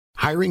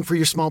Hiring for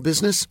your small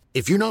business?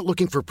 If you're not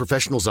looking for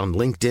professionals on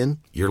LinkedIn,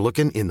 you're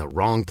looking in the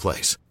wrong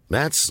place.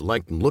 That's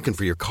like looking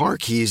for your car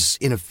keys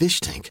in a fish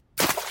tank.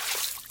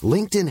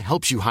 LinkedIn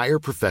helps you hire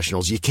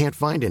professionals you can't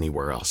find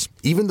anywhere else,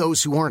 even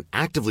those who aren't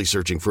actively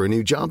searching for a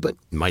new job but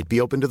might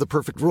be open to the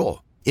perfect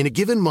role. In a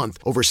given month,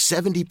 over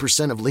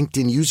 70% of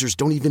LinkedIn users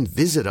don't even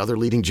visit other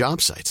leading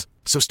job sites.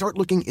 So start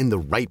looking in the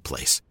right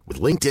place.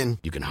 With LinkedIn,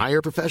 you can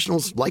hire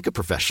professionals like a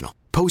professional.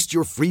 Post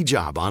your free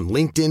job on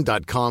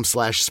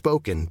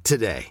linkedin.com/spoken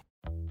today.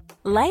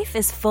 Life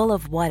is full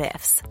of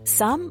what-ifs.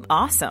 Some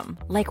awesome,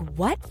 like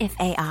what if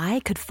AI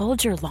could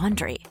fold your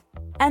laundry?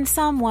 And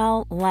some,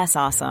 well, less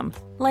awesome,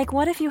 like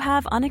what if you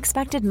have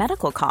unexpected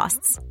medical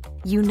costs?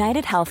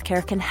 United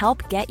Healthcare can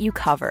help get you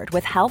covered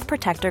with Health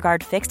Protector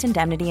Guard fixed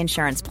indemnity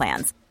insurance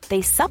plans.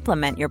 They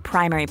supplement your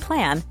primary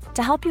plan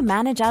to help you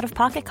manage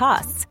out-of-pocket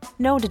costs.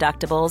 No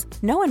deductibles,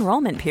 no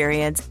enrollment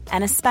periods,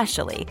 and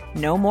especially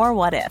no more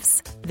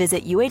what-ifs.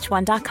 Visit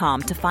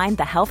uh1.com to find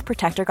the Health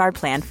Protector Guard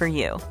plan for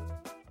you.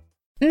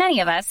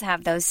 Many of us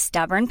have those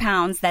stubborn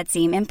pounds that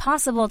seem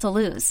impossible to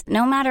lose,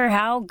 no matter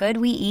how good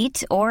we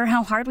eat or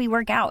how hard we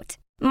work out.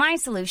 My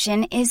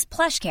solution is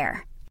PlushCare.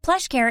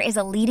 PlushCare is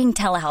a leading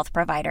telehealth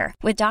provider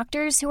with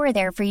doctors who are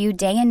there for you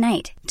day and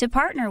night to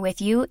partner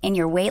with you in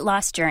your weight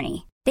loss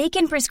journey. They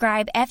can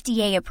prescribe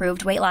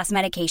FDA-approved weight loss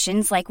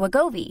medications like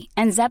Wegovy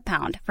and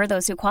Zepbound for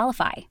those who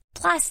qualify.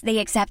 Plus, they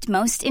accept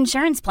most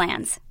insurance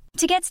plans.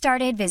 To get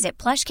started, visit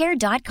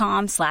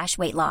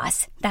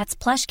plushcare.com/weightloss. That's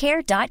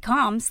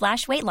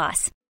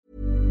plushcare.com/weightloss.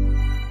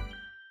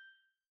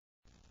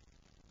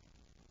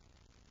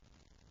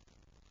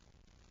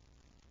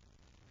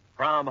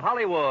 From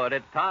Hollywood,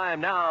 it's time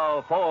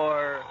now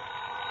for...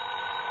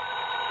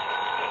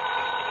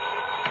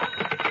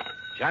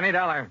 Johnny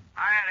Dollar.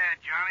 Hi there,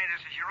 Johnny.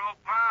 This is your old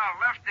pal,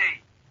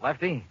 Lefty.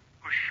 Lefty?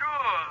 Well,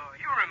 sure.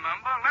 You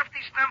remember.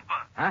 Lefty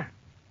Stemper. Huh?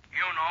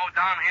 You know,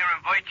 down here in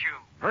Virtue.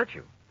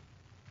 Virtue?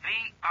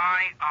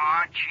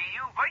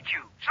 V-I-R-G-U.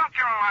 Virtue. South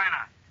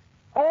Carolina.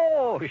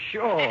 Oh,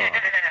 sure.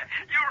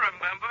 You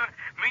remember.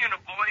 Me and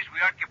the boys, we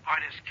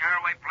occupied this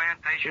Caraway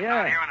plantation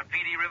down here on the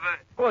Petey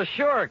River. Well,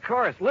 sure, of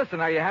course. Listen,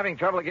 are you having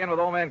trouble again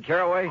with old man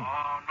Caraway?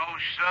 Oh, no,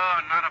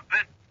 sir. Not a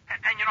bit.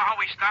 And you know how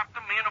we stopped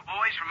them, me and the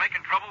boys, from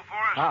making trouble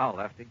for us? How,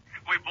 Lefty?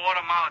 We bought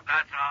them out,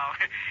 that's how.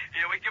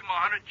 Yeah, we give them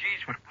 100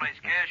 G's for the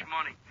place, cash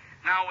money.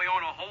 Now we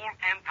own a whole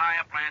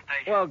entire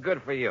plantation. Well,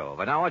 good for you.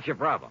 But now what's your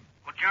problem?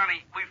 Well,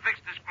 Johnny, we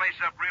fixed this place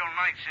up real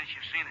nice since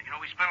you've seen it. You know,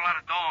 we spent a lot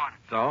of dough on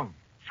it. So?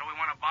 So we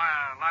want to buy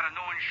a lot of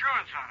new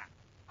insurance on it.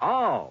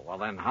 Oh,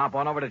 well then hop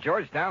on over to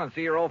Georgetown and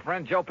see your old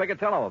friend Joe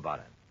Picatello about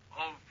it.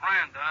 Old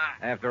friend, huh?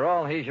 After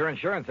all, he's your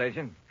insurance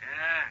agent.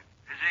 Yeah,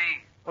 is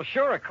he? Well,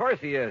 sure, of course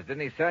he is.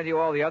 Didn't he sell you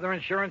all the other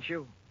insurance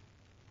you...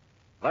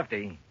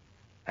 Lefty,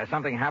 has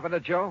something happened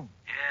to Joe?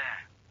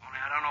 Yeah, only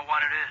I don't know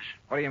what it is.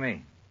 What do you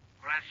mean?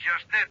 Well, that's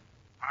just it.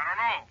 I don't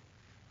know.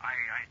 I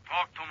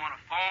talked to him on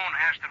the phone,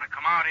 asked him to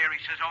come out here.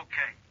 He says,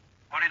 okay.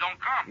 But he don't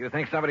come. You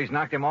think somebody's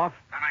knocked him off?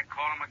 Then I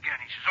call him again.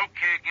 He says,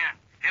 okay again.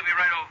 He'll be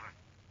right over.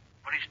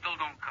 But he still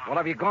don't come. Well,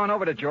 have you gone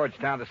over to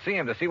Georgetown to see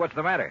him, to see what's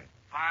the matter?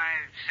 5,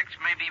 6,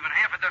 maybe even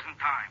half a dozen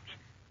times.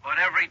 But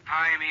every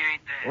time he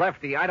ain't there.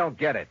 Lefty, I don't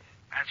get it.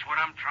 That's what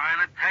I'm trying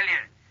to tell you.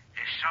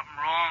 There's something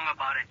wrong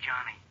about it,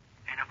 Johnny.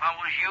 And if I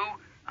was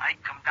you,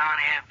 I'd come down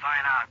here and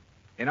find out.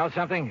 You know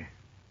something?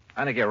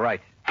 I think you're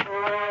right.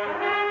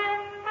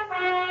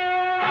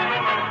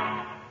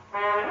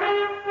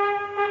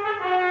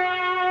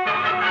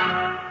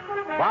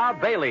 Bob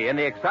Bailey in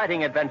the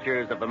exciting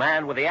adventures of the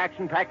man with the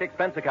action-packed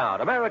expense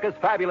account, America's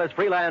fabulous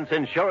freelance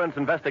insurance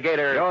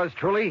investigator. Yours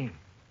truly,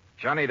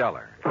 Johnny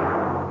Dollar.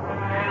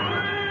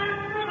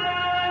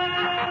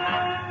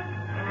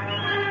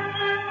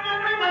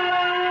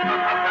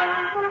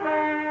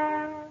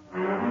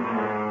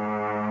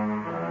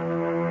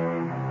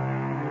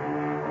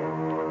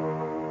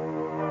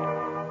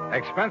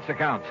 Expense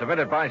account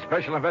submitted by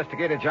Special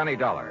Investigator Johnny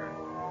Dollar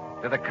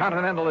to the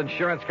Continental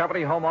Insurance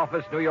Company, Home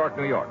Office, New York,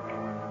 New York.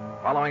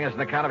 Following is an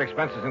account of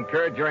expenses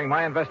incurred during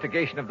my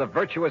investigation of the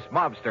Virtuous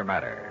Mobster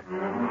matter.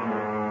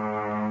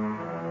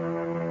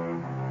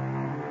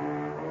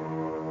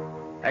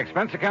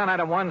 Expense account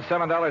item 1,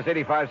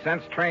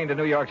 $7.85, train to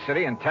New York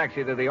City and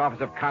taxi to the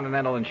office of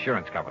Continental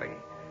Insurance Company.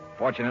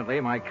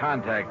 Fortunately, my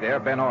contact there,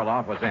 Ben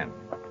Orloff, was in.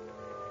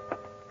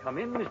 Come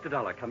in, Mr.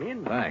 Dollar. Come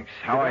in. Thanks.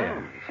 How are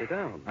you? Sit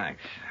down.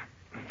 Thanks.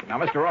 Now,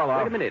 Mr.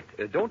 Orloff. Wait a minute.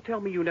 Don't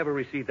tell me you never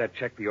received that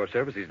check for your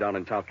services down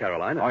in South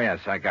Carolina. Oh,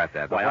 yes, I got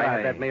that. Why, I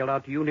had that mailed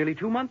out to you nearly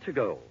 2 months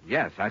ago.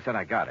 Yes, I said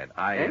I got it.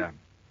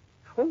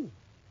 Oh,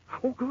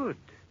 good.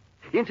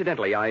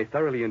 Incidentally, I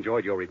thoroughly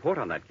enjoyed your report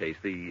on that case,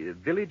 the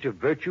Village of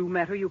Virtue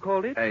matter, you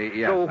called it?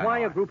 Yes, So I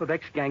why know. a group of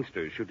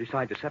ex-gangsters should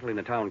decide to settle in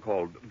a town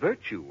called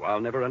Virtue, I'll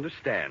never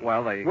understand.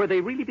 Well, Were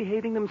they really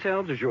behaving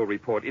themselves, as your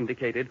report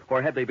indicated,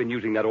 or had they been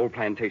using that old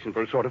plantation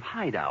for a sort of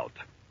hideout?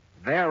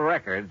 Their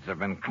records have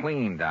been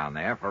clean down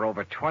there for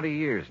over 20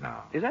 years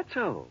now. Is that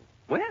so?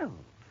 Well,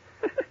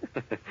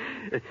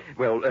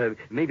 Well,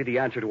 maybe the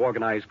answer to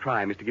organized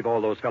crime is to give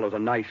all those fellows a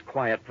nice,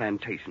 quiet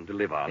plantation to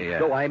live on. Yeah.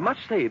 Though I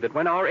must say that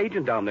when our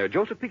agent down there,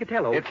 Joseph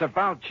Picatello... It's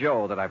about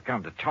Joe that I've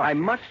come to talk I to.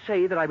 must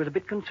say that I was a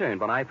bit concerned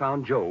when I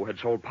found Joe had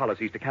sold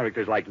policies to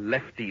characters like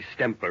Lefty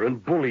Stempler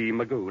and Bully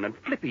Magoon and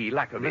Flippy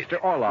Lackovich.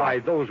 Mr. Orloff. Why,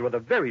 those were the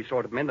very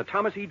sort of men that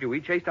Thomas E.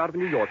 Dewey chased out of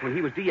New York when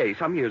he was DA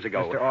some years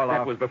ago. Mr. Orloff.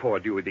 That was before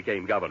Dewey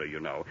became governor, you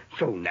know.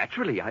 So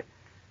naturally,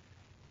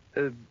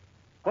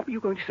 what were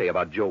you going to say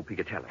about Joe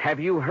Picatello? Have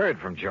you heard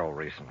from Joe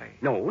recently?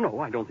 No,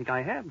 I don't think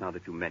I have, now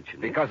that you mention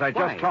it. Because I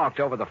just Why? talked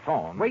over the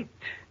phone. Wait.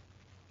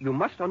 You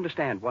must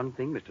understand one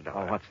thing, Mr.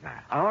 Dollar. Oh, what's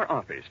that? Our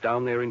office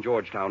down there in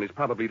Georgetown is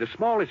probably the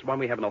smallest one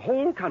we have in the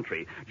whole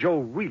country. Joe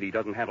really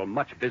doesn't handle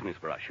much business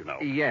for us, you know.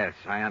 Yes,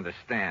 I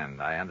understand.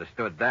 I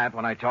understood that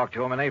when I talked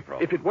to him in April.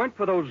 If it weren't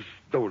for those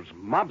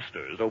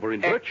mobsters over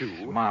in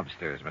Virtue...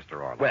 Mobsters, Mr.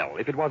 Orloff. Well,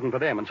 if it wasn't for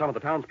them and some of the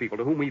townspeople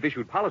to whom we've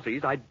issued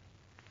policies, I'd...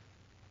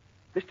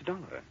 Mr.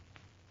 Dollar,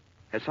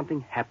 has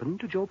something happened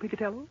to Joe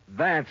Picatello?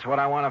 That's what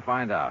I want to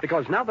find out.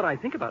 Because now that I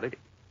think about it...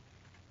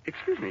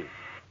 Excuse me.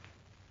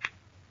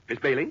 Miss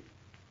Bailey?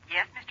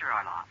 Yes, Mr.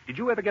 Orloff. Did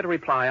you ever get a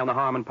reply on the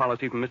Harmon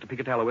policy from Mr.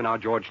 Picatello in our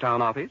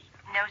Georgetown office?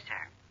 No,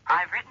 sir.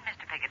 I've written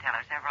Mr. Picatello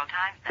several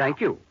times now.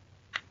 Thank you.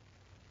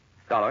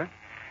 Dollar,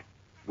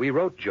 we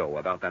wrote Joe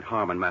about that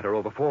Harmon matter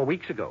over 4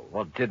 weeks ago.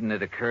 Well, didn't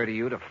it occur to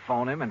you to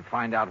phone him and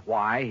find out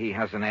why he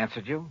hasn't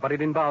answered you? But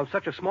it involves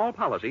such a small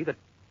policy that...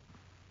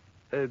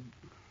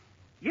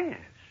 yes.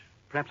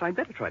 Perhaps I'd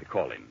better try to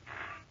call him.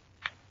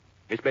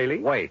 Miss Bailey?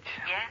 Wait.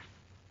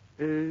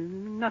 Yes?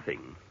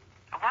 Nothing.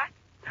 What?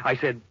 I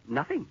said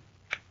nothing.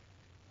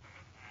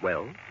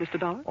 Well, Mr.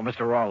 Dollar? Well,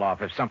 Mr.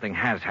 Orloff, if something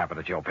has happened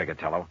to Joe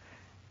Picatello...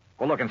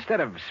 Well, look, instead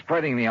of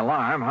spreading the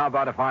alarm, how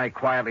about if I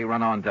quietly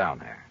run on down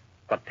there?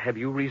 But have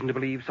you reason to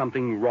believe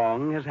something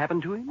wrong has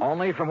happened to him?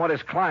 Only from what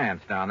his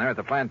clients down there at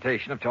the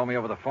plantation have told me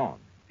over the phone.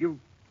 You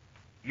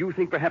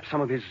think perhaps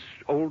some of his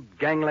old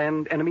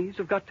gangland enemies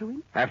have got to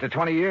him? After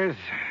 20 years,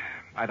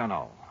 I don't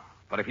know.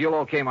 But if you'll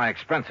okay my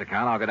expense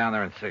account, I'll go down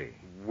there and see.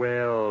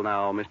 Well,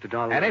 now, Mr.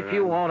 Dollar... And if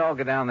you won't, I'll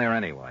go down there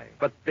anyway.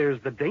 But there's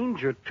the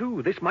danger,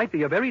 too. This might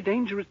be a very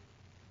dangerous...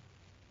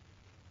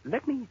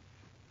 Let me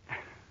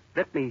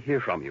hear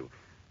from you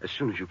as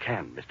soon as you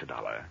can, Mr.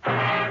 Dollar.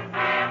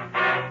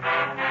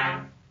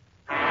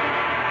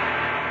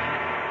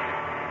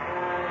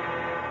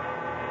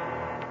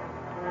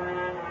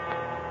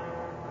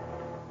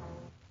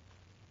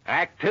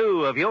 Act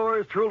two of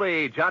yours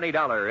truly, Johnny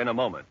Dollar, in a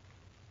moment.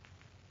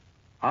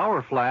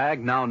 Our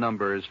flag now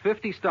numbers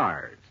 50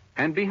 stars,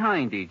 and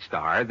behind each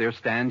star there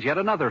stands yet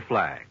another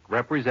flag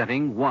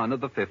representing one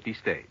of the 50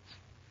 states.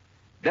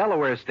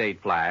 Delaware's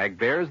state flag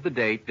bears the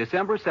date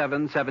December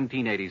 7,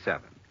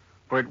 1787,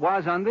 for it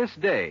was on this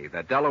day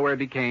that Delaware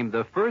became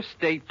the first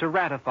state to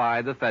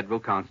ratify the federal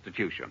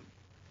Constitution.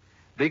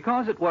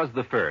 Because it was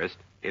the first,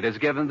 it is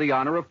given the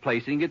honor of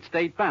placing its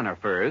state banner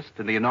first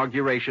in the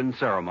inauguration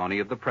ceremony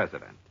of the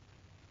president.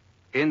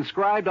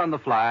 Inscribed on the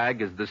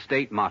flag is the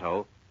state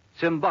motto,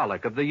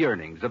 symbolic of the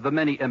yearnings of the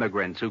many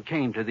immigrants who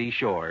came to these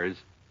shores,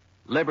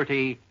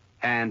 liberty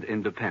and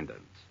independence.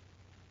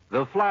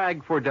 The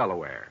flag for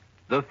Delaware,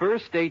 the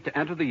first state to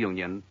enter the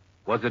Union,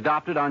 was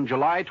adopted on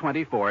July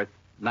 24th,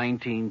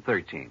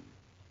 1913.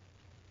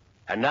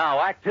 And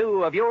now, Act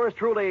two of yours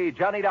truly,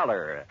 Johnny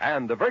Dollar,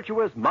 and the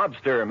Virtuous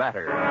Mobster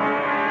matter.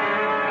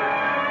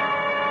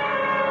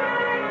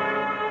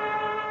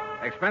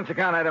 Expense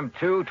account item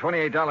 2,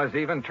 $28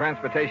 even,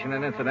 transportation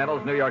and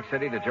incidentals, New York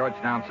City to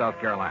Georgetown, South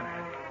Carolina.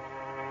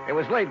 It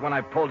was late when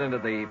I pulled into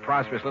the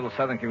prosperous little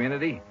southern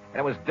community, and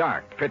it was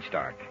dark, pitch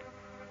dark.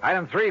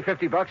 Item 3,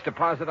 $50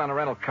 deposit on a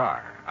rental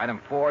car.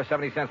 Item 4,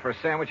 70 cents for a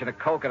sandwich and a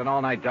Coke at an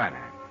all-night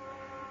diner.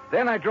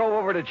 Then I drove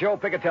over to Joe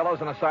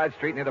Picatello's on a side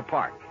street near the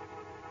park.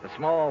 The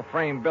small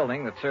frame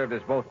building that served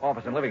as both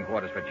office and living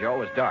quarters for Joe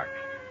was dark.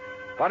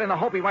 But in the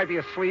hope he might be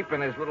asleep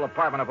in his little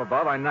apartment up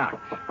above, I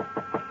knocked.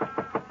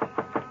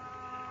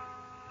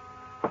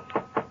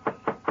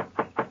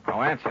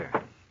 No answer.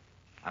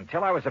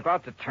 Until I was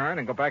about to turn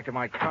and go back to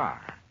my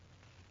car.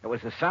 There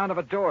was the sound of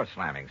a door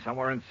slamming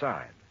somewhere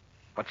inside.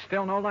 But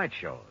still no light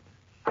showed.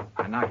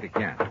 I knocked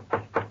again.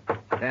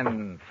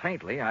 Then,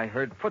 faintly, I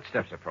heard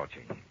footsteps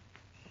approaching.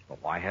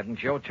 But why hadn't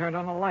Joe turned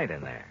on a light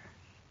in there?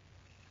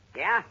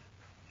 Yeah?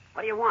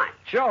 What do you want?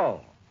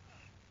 Joe!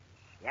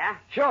 Yeah?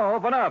 Joe,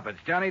 open up. It's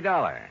Johnny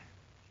Dollar.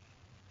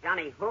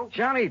 Johnny who?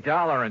 Johnny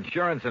Dollar,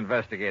 insurance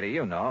investigator,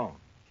 you know.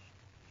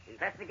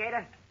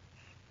 Investigator?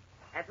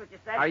 That's what you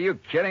said? Are you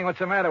kidding? What's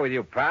the matter with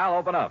you, pal?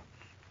 Open up.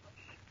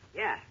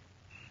 Yeah.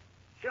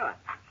 Sure.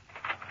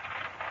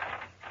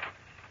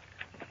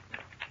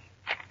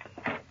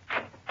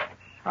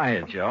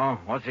 Hiya, Joe.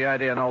 What's the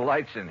idea of no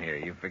lights in here?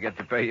 You forget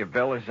to pay your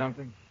bill or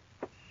something?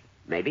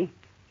 Maybe.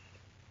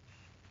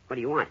 What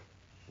do you want?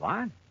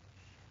 What?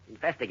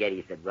 Investigator,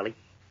 you said, Willie.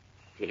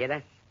 Did you hear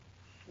that?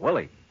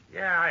 Willie.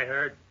 Yeah, I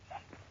heard.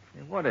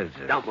 Hey, what is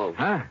this? Don't move.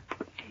 Huh?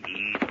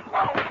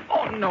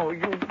 Oh, no,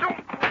 you don't.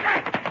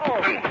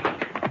 Oh.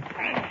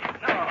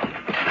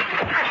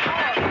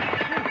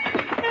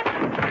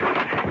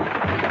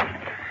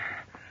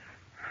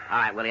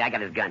 right, Willie, I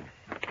got his gun.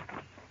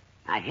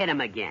 Now hit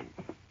him again.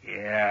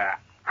 Yeah.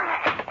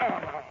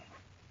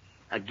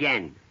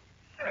 Again.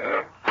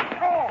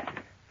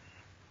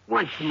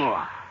 Once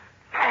more.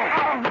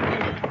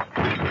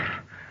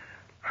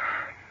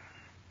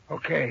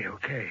 Okay.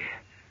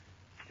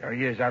 There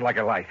he is, out like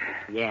a light.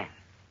 Yeah.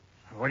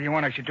 What do you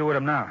want I should do with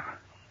him now?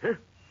 Huh?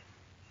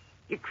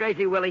 You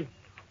crazy, Willie?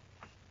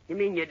 You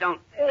mean you don't...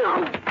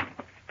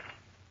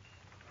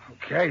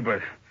 Okay, but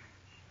if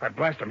I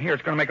blast him here,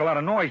 it's going to make a lot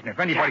of noise, and if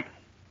anybody...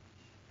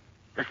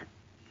 Listen.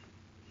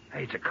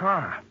 Hey, it's a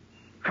car.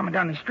 Coming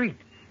down the street.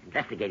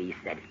 Investigator, you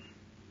said.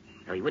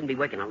 So he wouldn't be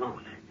working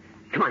alone.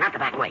 Come on, out the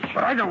back way.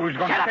 But I know who's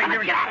going to stay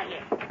here. Get out of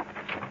here.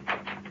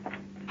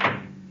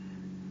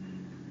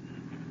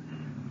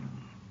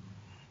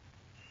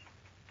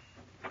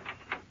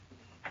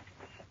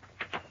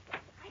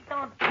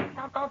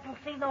 I don't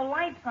see no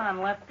lights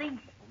on, Lefty. Well,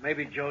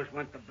 maybe Joe's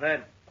went to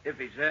bed, if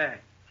he's there.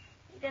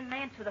 He didn't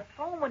answer the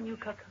phone when you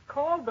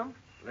called him.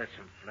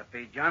 Listen,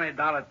 Flippy, Johnny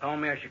Dollar told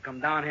me I should come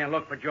down here and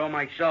look for Joe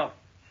myself.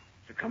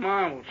 So come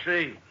on, we'll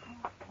see.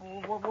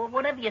 Well,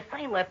 whatever you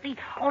say, Lefty.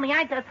 Only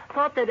I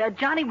thought that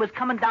Johnny was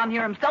coming down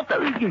here himself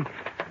to...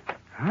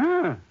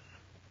 Huh?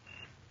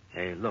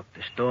 Hey, look,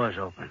 the store's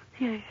open.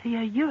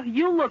 Yeah,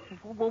 you look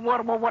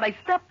what I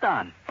stepped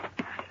on.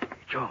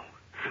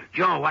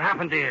 Joe, what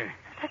happened to you?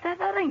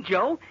 That ain't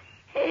Joe.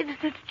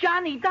 It's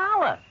Johnny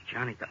Dollar.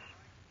 Johnny Dollar.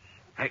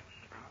 Hey,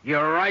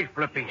 you're right,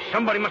 Flippy.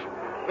 Somebody must...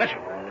 Listen,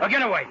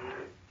 get away.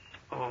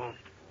 Oh,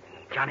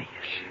 Johnny.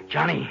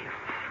 Johnny,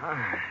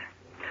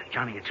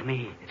 it's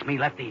me. It's me,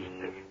 Lefty.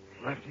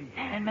 Lefty?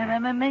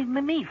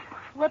 And me,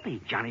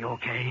 Flippy. Johnny,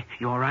 okay?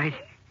 You all right?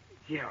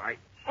 Yeah,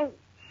 Oh,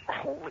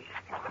 holy...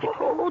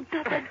 Who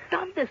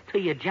done this to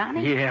you,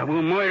 Johnny? Yeah,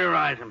 we'll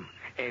murderize him.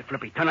 Hey,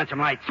 Flippy, turn on some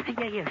lights.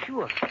 Yeah,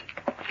 sure.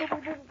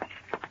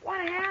 What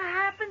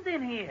happened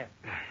in here?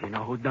 You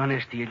know who done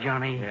this to you,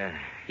 Johnny?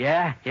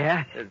 Yeah.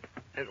 Yeah? It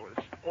was...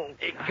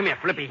 Hey, come here,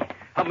 Flippy.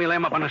 Help me lay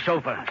him up on the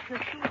sofa. Sure,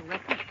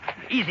 Lefty.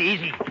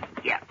 Easy.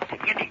 Yeah,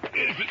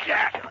 easy.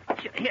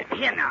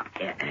 Here now.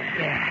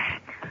 Yeah.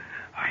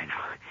 All right,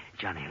 now.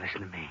 Johnny,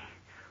 listen to me.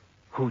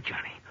 Who,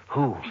 Johnny?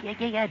 Who?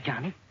 Yeah,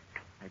 Johnny.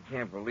 I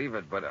can't believe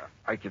it, but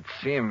I could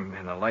see him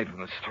in the light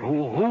from the street.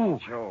 Who?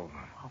 Joe.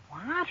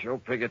 What?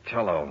 Joe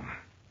Pigatello.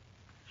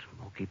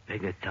 Smokey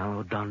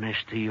Pigatello done this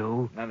to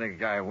you? Another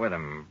guy with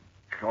him.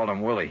 Called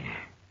him Willie.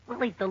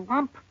 Willie the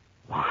Lump?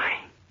 Why?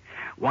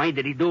 Why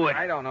did he do it?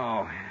 I don't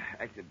know.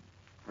 Acted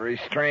very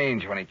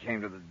strange when he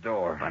came to the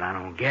door. But I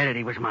don't get it.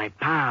 He was my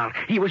pal.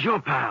 He was your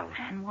pal.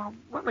 And, well,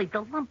 Willie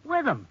the Lump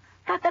with him.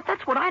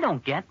 That's what I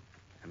don't get.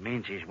 It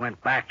means he's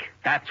went back.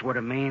 That's what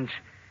it means.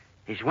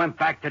 He's went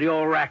back to the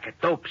old racket,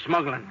 dope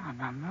smuggling.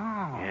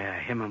 No. Yeah,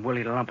 him and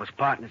Willie the Lump was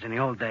partners in the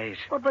old days.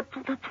 But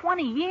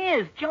 20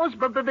 years, Joe's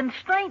been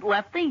straight,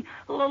 Lefty.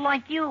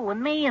 Like you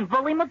and me and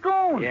Bully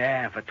Magoon.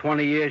 Yeah, for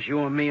 20 years, you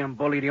and me and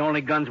Bully, the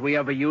only guns we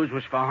ever used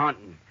was for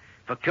hunting,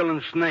 for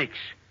killing snakes.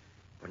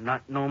 But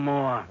not no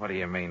more. What do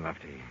you mean,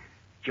 Lefty?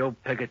 Joe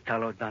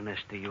Pigatello done this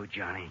to you,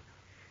 Johnny.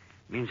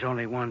 Means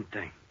only one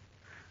thing.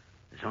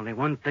 There's only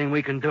one thing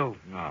we can do.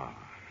 No.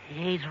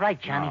 He's right,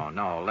 Johnny.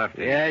 No,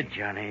 Lefty. Yeah,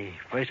 Johnny.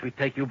 First we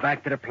take you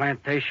back to the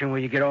plantation where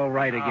you get all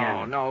right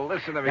again. No,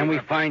 listen to me. Then we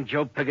find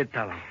Joe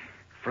Pigatello.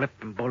 Flip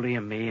and Bully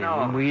and me. No.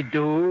 And when we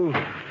do...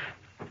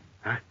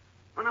 Huh?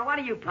 Well, now, what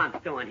are you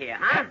punks doing here,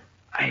 huh?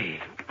 Hey.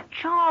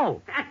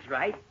 Joe. That's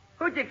right.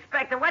 Who'd you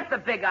expect? What's the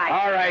big idea?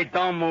 All right,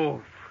 don't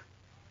move.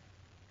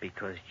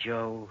 Because,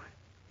 Joe,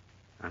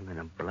 I'm going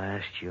to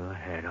blast your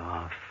head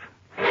off.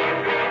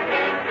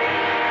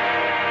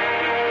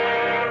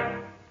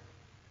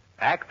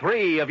 Act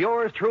 3 of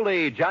yours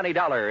truly, Johnny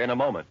Dollar, in a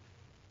moment.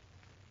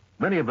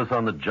 Many of us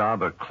on the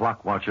job are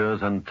clock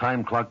watchers and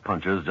time clock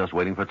punchers just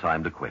waiting for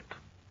time to quit.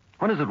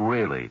 When is it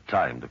really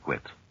time to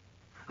quit?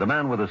 The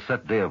man with a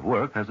set day of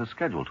work has a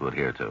schedule to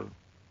adhere to.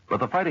 But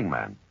the fighting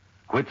man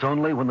quits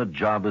only when the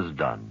job is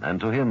done,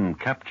 and to him,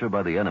 capture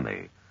by the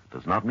enemy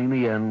does not mean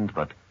the end,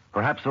 but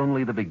perhaps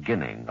only the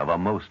beginning of a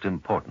most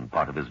important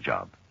part of his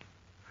job.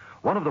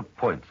 One of the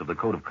points of the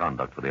Code of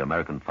Conduct for the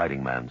American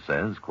fighting man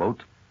says,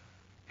 quote,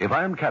 "If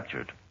I am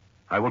captured,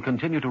 I will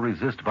continue to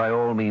resist by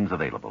all means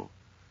available.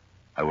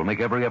 I will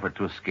make every effort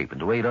to escape and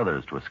to aid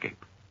others to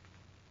escape.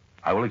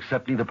 I will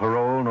accept neither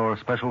parole nor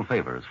special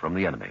favors from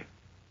the enemy."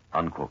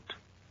 Unquote.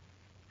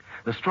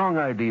 The strong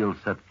ideals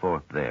set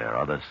forth there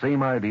are the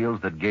same ideals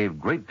that gave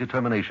great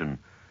determination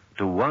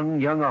to one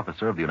young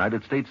officer of the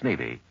United States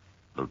Navy,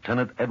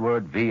 Lieutenant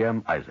Edward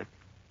V.M. Isaac.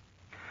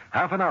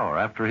 Half an hour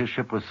after his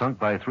ship was sunk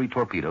by 3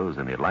 torpedoes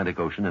in the Atlantic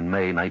Ocean in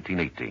May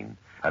 1918,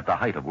 at the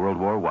height of World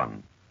War I,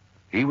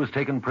 he was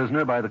taken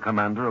prisoner by the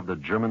commander of the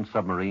German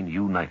submarine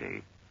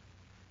U-90.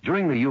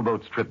 During the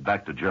U-boat's trip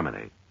back to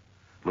Germany,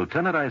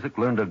 Lieutenant Isaac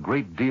learned a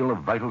great deal of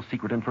vital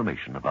secret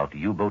information about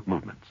U-boat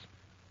movements.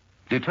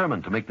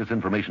 Determined to make this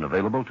information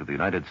available to the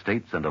United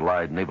States and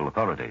Allied naval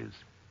authorities,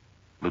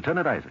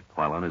 Lieutenant Isaac,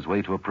 while on his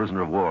way to a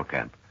prisoner of war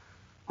camp,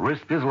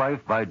 risked his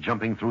life by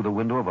jumping through the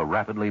window of a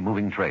rapidly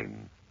moving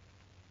train.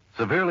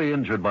 Severely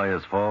injured by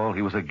his fall,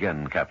 he was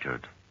again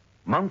captured.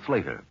 Months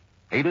later,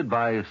 Aided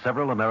by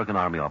several American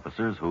Army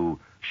officers who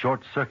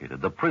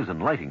short-circuited the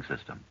prison lighting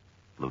system,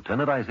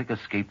 Lieutenant Isaac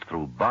escaped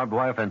through barbed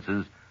wire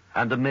fences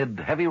and amid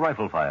heavy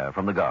rifle fire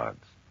from the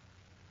guards.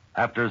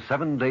 After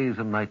 7 days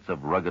and nights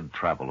of rugged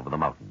travel over the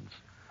mountains,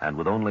 and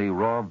with only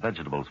raw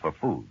vegetables for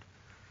food,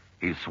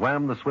 he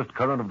swam the swift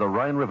current of the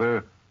Rhine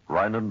River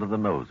right under the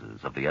noses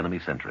of the enemy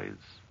sentries.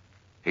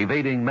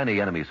 Evading many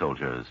enemy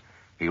soldiers,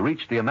 he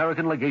reached the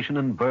American legation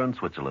in Bern,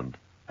 Switzerland,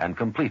 and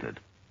completed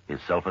his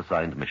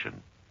self-assigned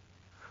mission.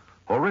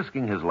 For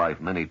risking his life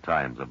many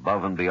times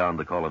above and beyond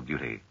the call of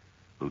duty,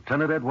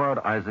 Lieutenant Edward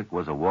Isaac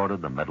was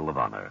awarded the Medal of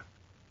Honor.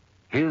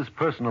 His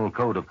personal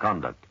code of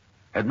conduct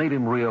had made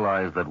him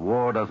realize that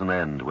war doesn't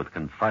end with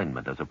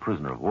confinement as a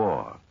prisoner of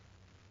war.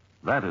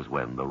 That is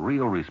when the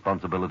real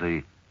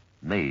responsibility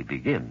may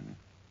begin.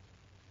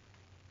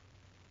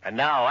 And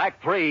now,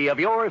 Act 3 of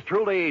yours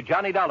truly,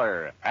 Johnny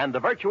Dollar, and the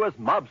Virtuous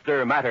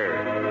Mobster Matter.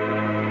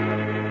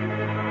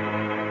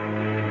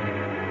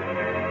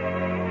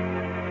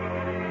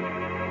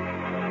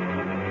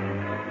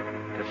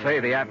 To say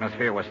the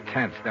atmosphere was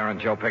tense there in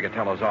Joe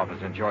Picatello's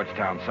office in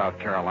Georgetown, South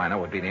Carolina,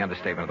 would be the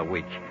understatement of the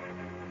week.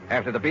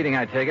 After the beating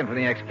I'd taken from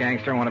the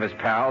ex-gangster and one of his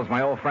pals,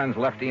 my old friends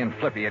Lefty and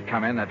Flippy had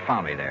come in and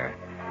found me there.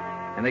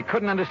 And they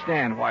couldn't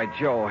understand why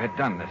Joe had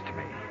done this to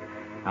me.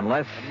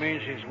 Unless... It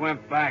means he's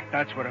went back.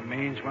 That's what it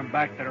means. Went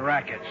back to the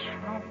rackets.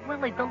 Oh,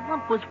 Willie the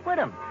Lump was with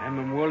him. Him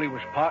and Willie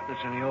was partners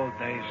in the old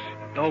days.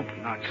 Dope,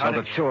 narcotics. So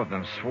the two of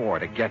them swore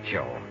to get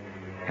Joe.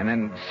 And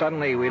then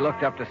suddenly we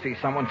looked up to see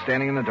someone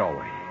standing in the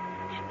doorway.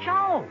 It's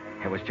Joe.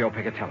 It was Joe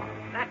Picatello.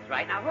 That's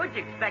right. Now, who'd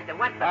you expect and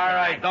what the... All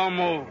right, don't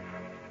move.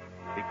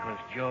 Because,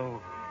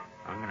 Joe,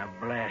 I'm going to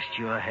blast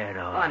your head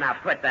off. Oh, now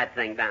put that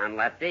thing down,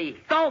 Lefty.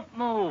 Don't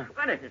move.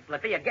 What is this,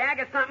 Flippy? A gag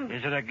or something?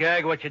 Is it a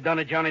gag what you done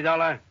to Johnny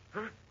Dollar?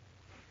 Huh?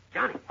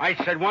 Johnny. I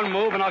said one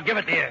move and I'll give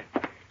it to you.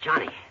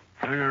 Johnny.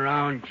 Turn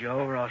around, Joe,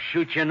 or I'll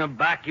shoot you in the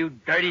back, you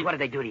dirty... What did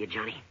they do to you,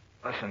 Johnny?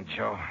 Listen,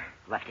 Joe.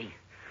 Lefty.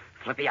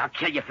 Flippy, I'll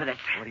kill you for this.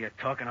 What are you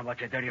talking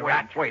about, you dirty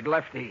rat? Wait,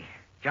 Lefty.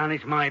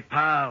 Johnny's my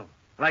pal.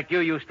 Like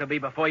you used to be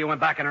before you went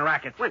back in the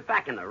rackets. Went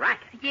back in the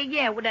racket?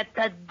 Yeah, with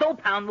that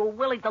dope hound with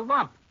Willie the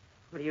Lump.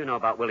 What do you know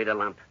about Willie the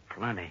Lump?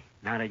 Plenty.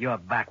 Now that you're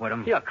back with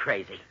him. You're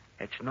crazy.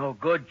 It's no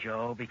good,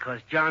 Joe, because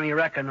Johnny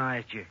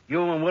recognized you.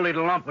 You and Willie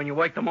the Lump when you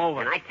worked him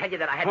over. And I tell you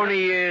that I had... 20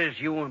 years,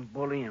 you and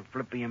Bully and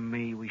Flippy and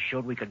me, we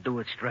showed we could do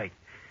it straight.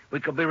 We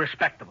could be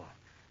respectable.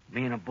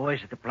 Me and the boys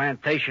at the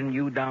plantation,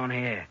 you down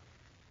here.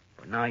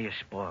 But now you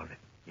spoiled it.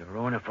 You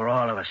ruined it for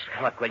all of us.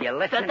 Look, will you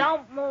listen? So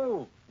don't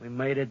move. We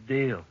made a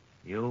deal.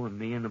 You and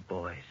me and the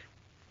boys.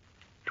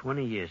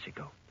 20 years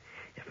ago.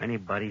 If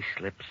anybody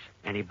slips,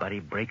 anybody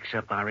breaks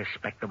up our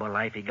respectable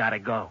life, he gotta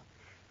go.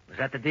 Was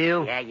that the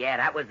deal? Yeah,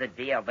 that was the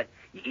deal. But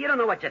you don't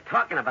know what you're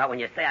talking about when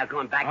you say I'm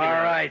going back All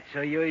right,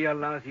 so you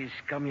lousy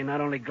scum, you not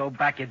only go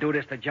back, you do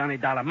this to Johnny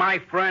Dollar. My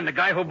friend, the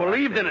guy who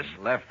believed in us.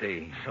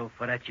 Lefty. So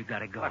for that, you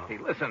gotta go. Lefty,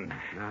 listen.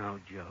 Now,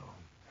 Joe.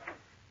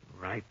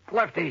 Right?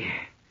 Lefty.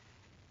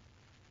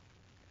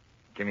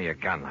 Give me your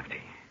gun,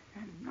 Lefty.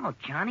 No,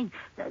 Johnny,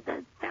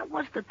 that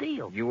was the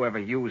deal. You ever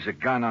use a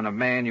gun on a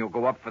man, you'll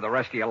go up for the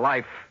rest of your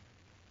life.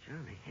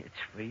 Johnny, it's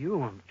for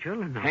you. I'm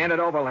killing him. Hand it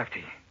over,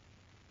 Lefty.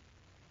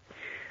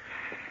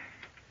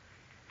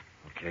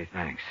 Okay,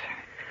 thanks.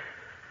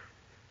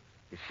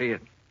 You see,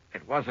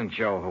 it wasn't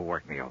Joe who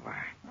worked me over.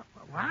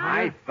 What?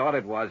 I thought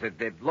it was.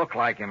 It looked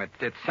like him.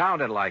 It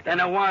sounded like him.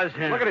 Then it was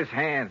him. Look at his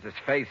hands, his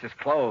face, his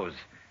clothes.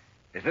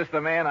 Is this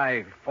the man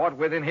I fought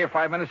with in here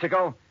 5 minutes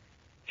ago?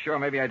 Sure,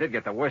 maybe I did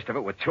get the worst of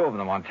it with two of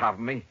them on top of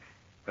me.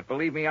 But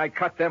believe me, I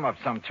cut them up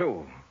some,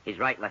 too. He's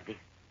right, Lefty.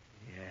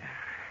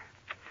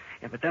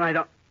 Yeah, but then I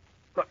don't...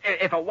 Look,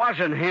 if it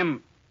wasn't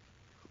him...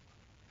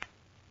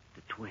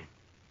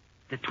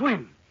 The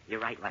twin.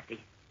 You're right, Lefty.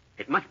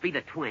 It must be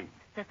the twin.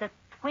 The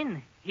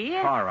twin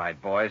here? All right,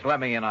 boys, let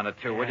me in on it,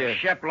 too, would you?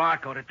 Shep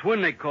Larko, the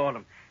twin they called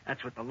him.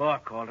 That's what the law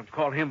called him.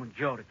 Called him and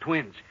Joe the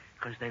twins.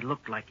 Because they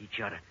looked like each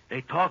other.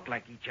 They talked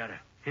like each other.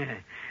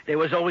 There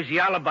was always the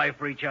alibi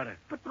for each other.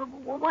 But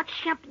what's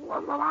Shep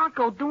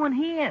Larko doing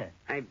here?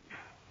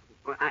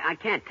 I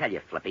can't tell you,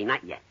 Flippy,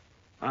 not yet.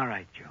 All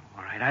right, Joe,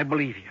 all right. I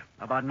believe you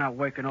about not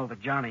working over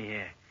Johnny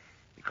here.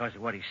 Because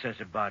of what he says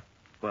about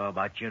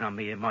you and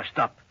me, it must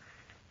up.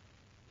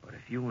 But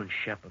if you and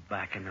Shep are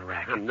back in the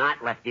racket... I'm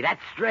not, Lefty.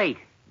 That's straight.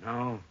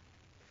 No?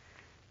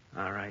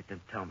 All right,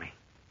 then tell me.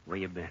 Where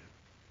you been?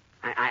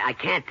 I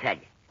can't tell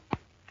you.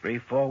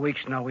 3-4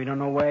 weeks now, we don't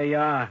know where you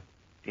are.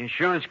 The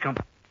insurance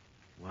company...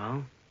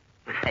 Well?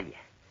 I tell you.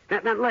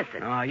 Now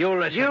listen. Oh, you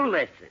listen. You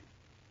listen.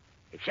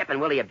 If Shep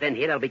and Willie have been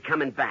here, they'll be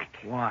coming back.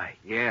 Why?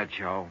 Yeah,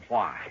 Joe,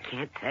 why? I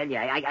can't tell you.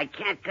 I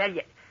can't tell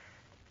you.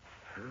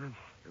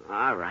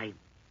 All right.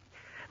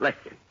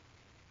 Listen.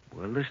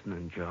 We're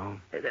listening, Joe.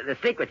 The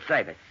Secret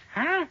Service.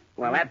 Huh?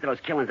 Well, after those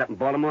killings up in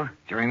Baltimore.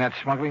 During that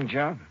smuggling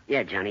job?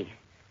 Yeah, Johnny.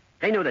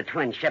 They knew the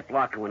twins, Shep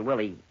Larko and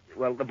Willie.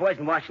 Well, the boys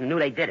in Washington knew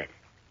they did it.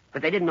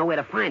 But they didn't know where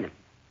to find them.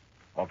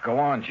 Well, go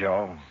on,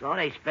 Joe. So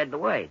they spread the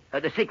word.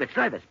 The Secret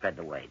Service spread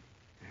the word.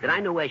 That I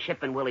knew where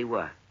Shep and Willie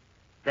were.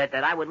 That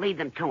I would lead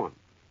them to them.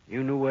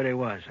 You knew where they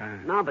was, huh?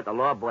 No, but the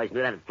law boys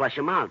knew that'd flush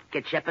them out.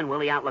 Get Shep and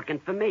Willie out looking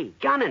for me,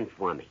 gunning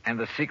for me. And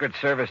the Secret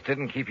Service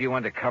didn't keep you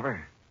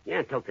undercover? Yeah,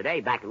 until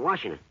today, back in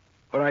Washington.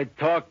 But I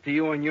talked to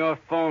you on your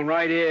phone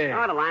right here.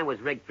 Oh, the line was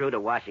rigged through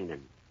to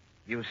Washington.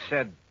 You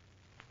said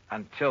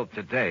until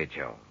today,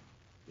 Joe.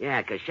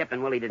 Yeah, because Shep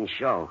and Willie didn't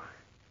show.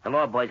 The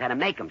law boys had to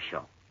make them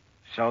show.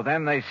 So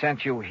then they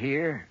sent you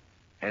here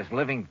as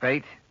living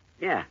bait?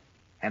 Yeah.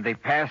 And they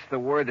passed the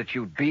word that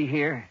you'd be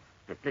here?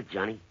 That's it,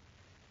 Johnny.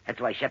 That's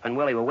why Shep and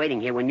Willie were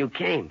waiting here when you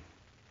came.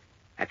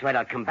 That's why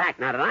they'll come back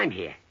now that I'm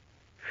here.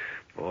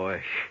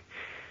 Boy,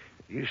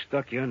 you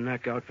stuck your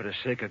neck out for the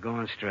sake of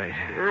going straight.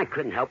 I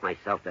couldn't help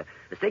myself. The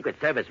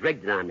Secret Service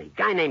rigged it on me.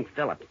 Guy named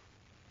Phillips.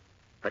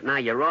 But now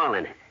you're all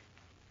in it.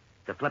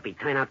 So, Flippy,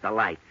 turn out the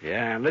lights.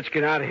 Yeah, let's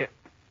get out of here.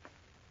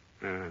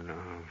 Oh, no.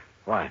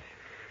 What?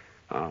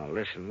 Oh,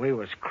 listen, we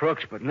was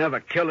crooks, but never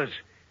killers.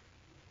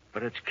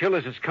 But it's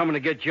killers that's coming to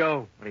get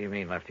Joe. What do you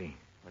mean, Lefty?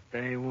 But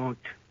they won't.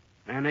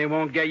 And they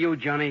won't get you,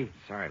 Johnny.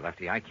 Sorry,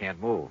 Lefty, I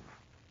can't move.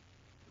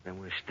 Then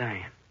we're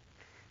staying.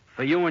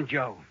 For you and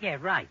Joe. Yeah,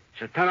 right.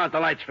 So turn out the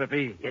lights,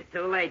 Flippy. You're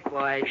too late,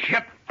 boys.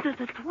 Shep.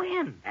 The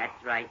twin.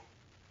 That's right.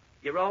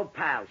 Your old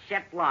pal,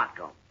 Shep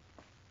Larko.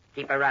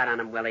 Keep a rat on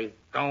him, Willie.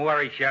 Don't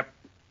worry, Shep.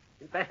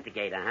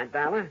 Investigator, huh,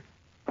 Dollar?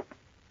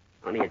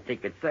 Only a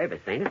Secret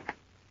Service, ain't it?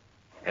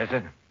 Is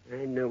it?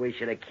 I knew we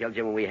should have killed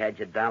you when we had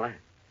you, Dollar.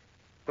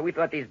 But we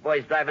thought these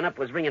boys driving up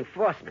was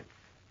reinforcements.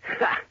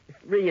 Ha!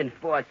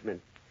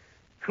 Reinforcements.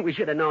 We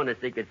should have known the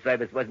Secret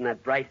Service wasn't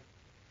that bright.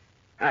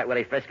 All right,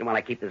 Willie, frisk him while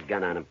I keep this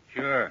gun on him.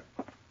 Sure.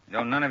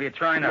 No, none of you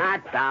trying to...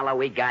 Not Dollar.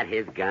 We got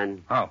his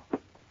gun. Oh,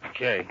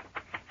 okay.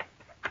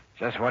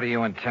 Just what do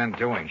you intend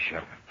doing,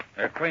 Shep?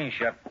 They're clean,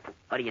 Shep.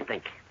 What do you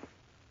think?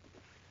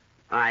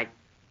 All right,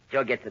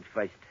 Joe gets it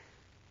first.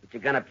 Put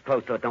your gun up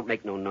close so it don't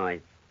make no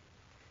noise.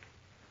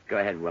 Go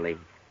ahead, Willie.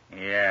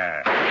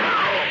 Yeah.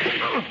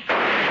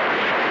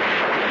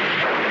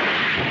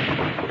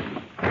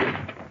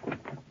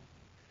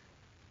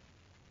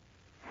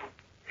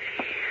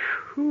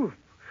 Whew.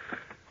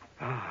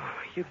 Oh,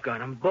 you got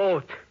them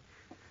both.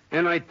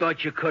 And I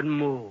thought you couldn't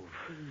move.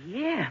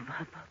 Yeah,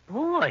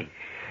 boy.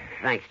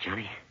 Thanks,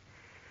 Johnny.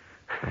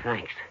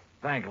 Thanks.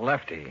 Thank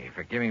Lefty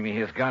for giving me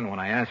his gun when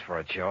I asked for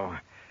it, Joe.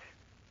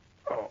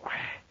 Oh.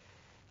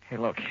 Hey,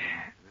 look.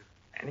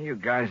 Any of you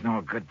guys know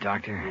a good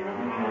doctor?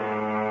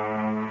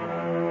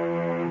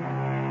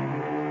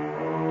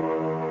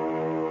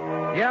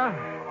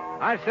 Yeah,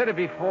 I've said it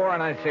before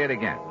and I say it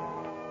again.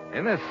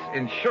 In this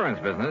insurance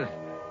business,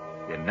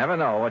 you never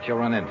know what you'll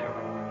run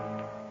into.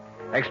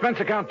 Expense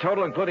account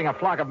total, including a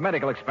flock of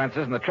medical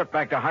expenses and the trip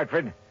back to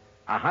Hartford,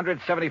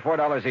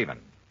 $174 even.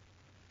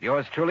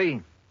 Yours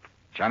truly,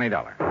 Johnny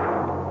Dollar.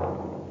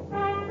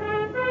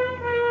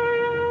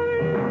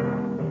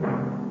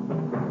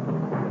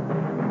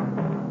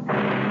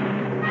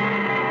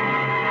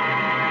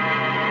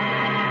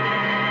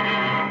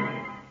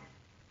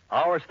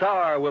 Our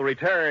star will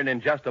return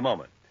in just a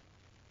moment.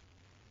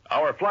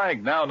 Our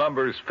flag now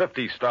numbers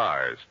 50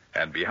 stars,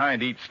 and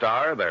behind each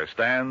star there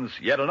stands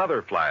yet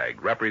another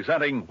flag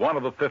representing one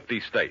of the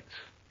 50 states.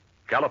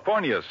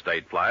 California's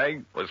state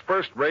flag was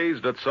first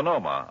raised at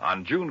Sonoma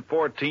on June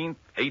 14,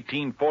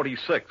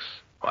 1846,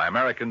 by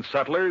American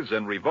settlers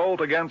in revolt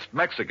against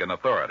Mexican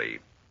authority.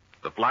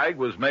 The flag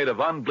was made of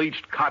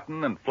unbleached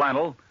cotton and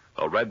flannel,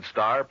 a red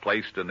star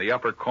placed in the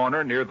upper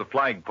corner near the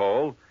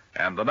flagpole,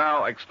 and the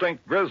now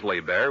extinct grizzly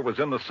bear was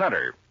in the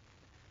center.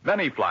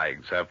 Many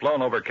flags have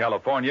flown over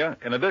California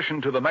in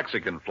addition to the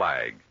Mexican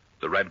flag.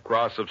 The Red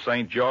Cross of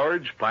St.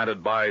 George,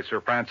 planted by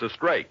Sir Francis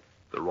Drake,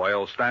 the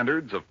Royal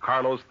Standards of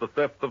Carlos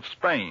V of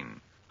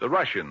Spain, the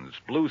Russians'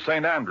 Blue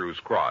St. Andrew's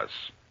Cross,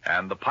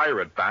 and the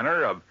pirate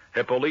banner of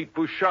Hippolyte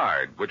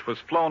Bouchard, which was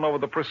flown over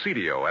the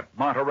Presidio at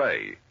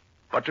Monterey.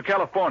 But to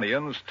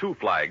Californians, two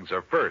flags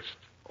are first,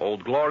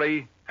 Old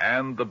Glory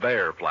and the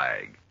Bear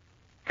flag.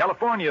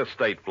 California's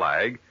state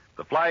flag,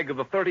 the flag of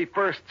the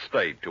 31st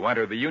state to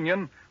enter the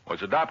Union,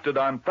 was adopted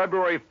on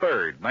February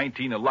 3rd,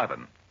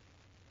 1911.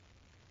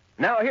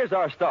 Now here's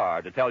our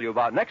star to tell you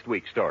about next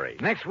week's story.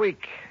 Next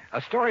week,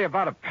 a story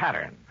about a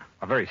pattern.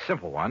 A very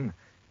simple one,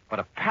 but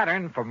a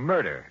pattern for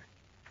murder.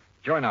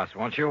 Join us,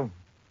 won't you?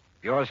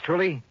 Yours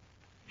truly,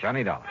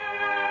 Johnny Dollar.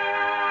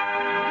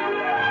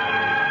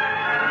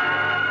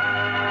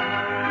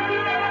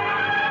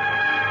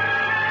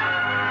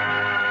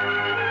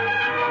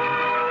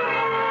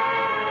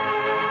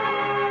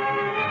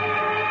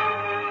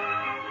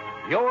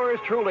 Yours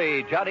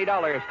truly, Johnny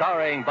Dollar,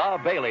 starring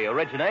Bob Bailey,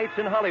 originates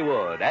in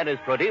Hollywood and is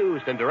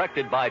produced and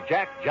directed by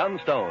Jack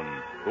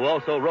Johnstone, who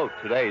also wrote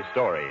today's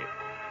story.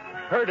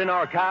 Heard in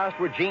our cast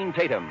were Gene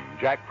Tatum,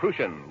 Jack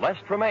Crucian, Les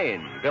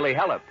Tremaine, Billy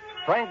Hallett,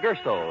 Frank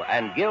Gerstle,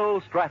 and Gil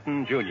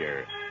Stratton,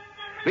 Jr.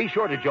 Be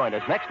sure to join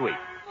us next week,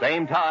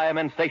 same time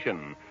and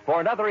station,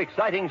 for another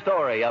exciting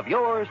story of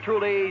yours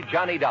truly,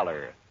 Johnny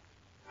Dollar.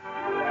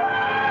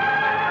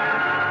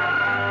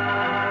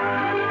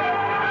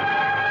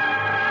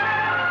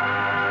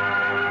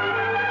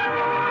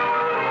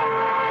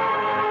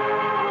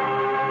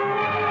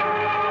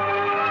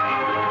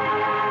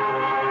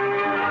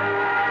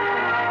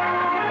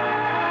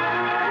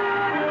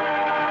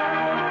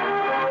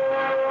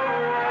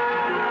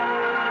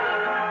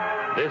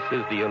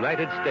 is the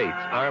United States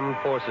Armed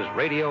Forces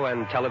Radio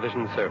and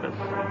Television Service.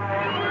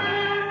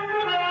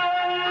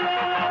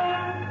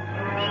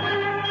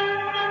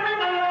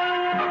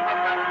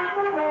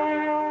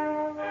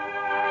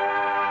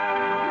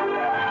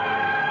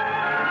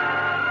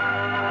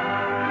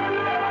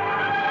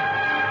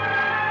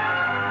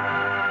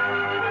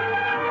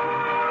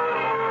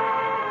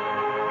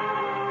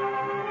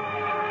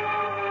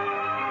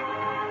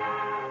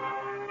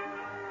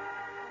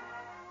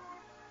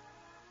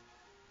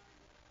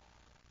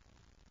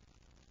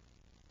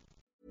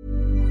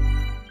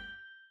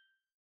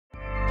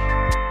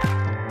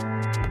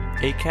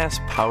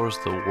 Acast powers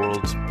the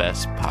world's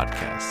best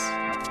podcasts.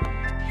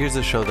 Here's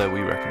a show that we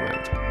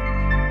recommend.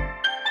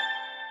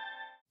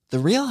 The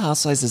Real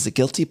Housewives is a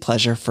guilty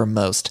pleasure for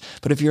most,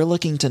 but if you're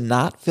looking to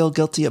not feel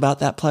guilty about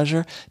that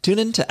pleasure, tune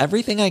in to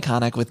Everything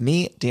Iconic with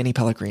me, Danny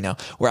Pellegrino,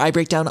 where I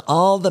break down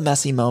all the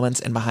messy moments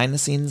and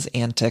behind-the-scenes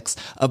antics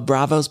of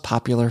Bravo's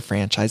popular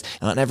franchise.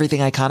 And on Everything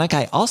Iconic,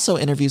 I also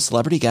interview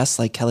celebrity guests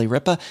like Kelly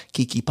Ripa,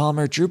 Keke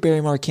Palmer, Drew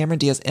Barrymore, Cameron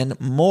Diaz, and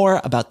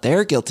more about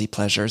their guilty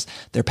pleasures,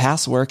 their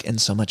past work, and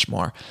so much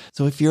more.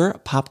 So if you're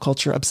pop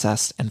culture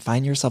obsessed and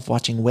find yourself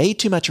watching way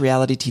too much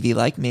reality TV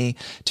like me,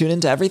 tune in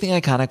to Everything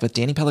Iconic with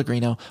Danny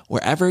Pellegrino,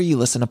 wherever you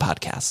listen to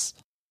podcasts.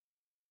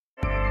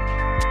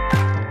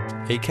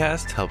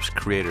 Acast helps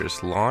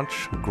creators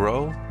launch,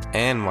 grow,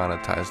 and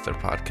monetize their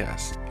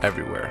podcasts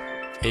everywhere.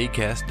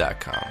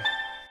 Acast.com.